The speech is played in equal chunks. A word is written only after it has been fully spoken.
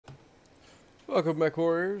Welcome back,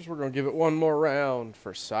 Warriors. We're going to give it one more round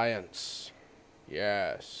for science.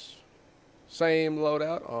 Yes. Same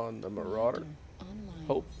loadout on the Marauder.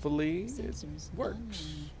 Hopefully it works.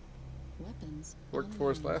 Worked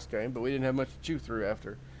for us last game, but we didn't have much to chew through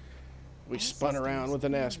after we spun around with the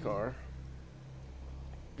NASCAR.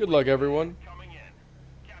 Good luck, everyone.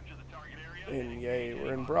 And yay,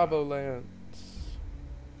 we're in Bravo land.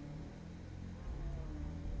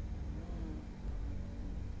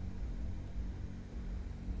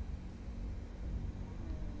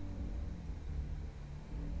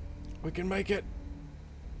 We can make it.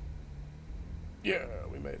 Yeah,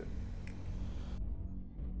 we made it.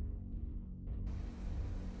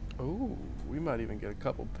 Oh, we might even get a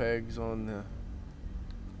couple pegs on the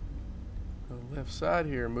left side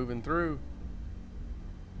here moving through.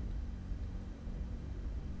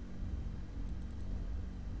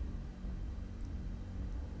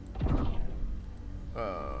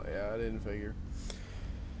 Oh, yeah, I didn't figure.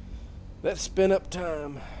 That's spin up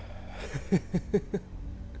time.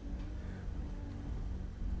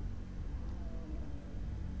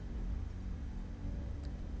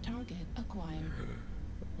 Target acquired.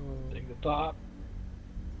 Take the top.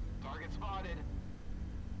 Target spotted.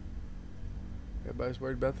 Everybody's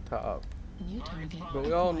worried about the top. New target. But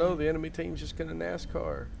we all know the enemy team's just gonna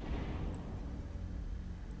NASCAR.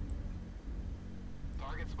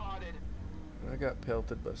 Target spotted. I got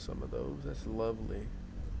pelted by some of those. That's lovely.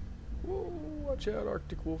 Whoa, watch out,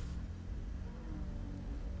 Arctic Wolf.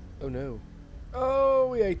 Oh no. Oh,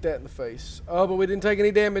 we ate that in the face. Oh, but we didn't take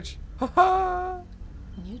any damage. Ha ha!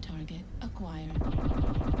 New target acquired.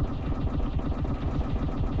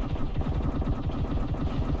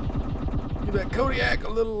 Give that Kodiak a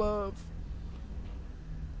little love.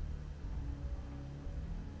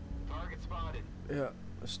 Target spotted. Yeah,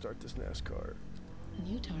 let's start this NASCAR.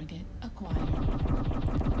 New target acquired.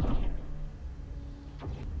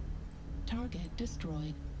 Target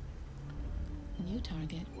destroyed. New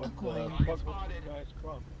target acquired. What the fuck was the guy's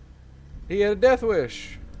from? He had a death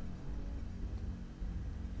wish.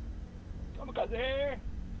 Come on, there.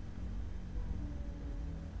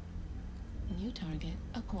 New target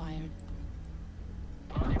acquired.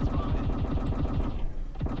 Target spotted.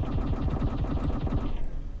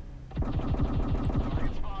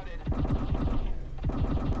 Target spotted.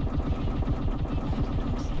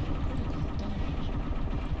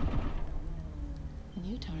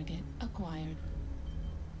 New target acquired.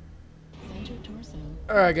 Center torso.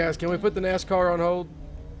 Alright guys, can we put the NASCAR on hold?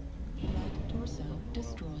 Right torso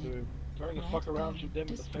destroyed. Dude, turn the fuck around, shoot them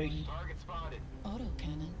in the face. Target spotted.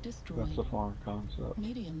 Autocannon destroyed. That's the foreign concept.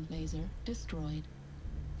 Medium laser destroyed.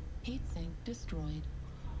 Heatsink destroyed.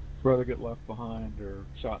 Rather get left behind or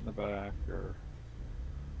shot in the back or...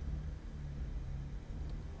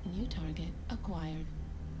 New target acquired.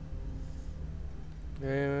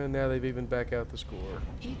 And now they've even back out the score.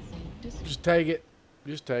 Heatsink destroyed. Just take it.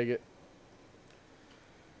 Just take it.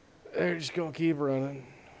 They're just gonna keep running.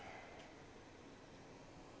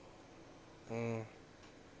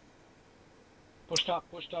 Push top,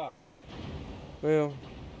 push top. Well,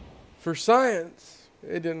 for science,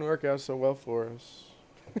 it didn't work out so well for us.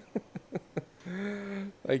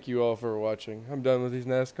 Thank you all for watching. I'm done with these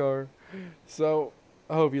NASCAR. So,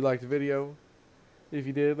 I hope you liked the video. If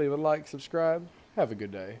you did, leave a like, subscribe. Have a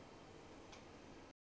good day.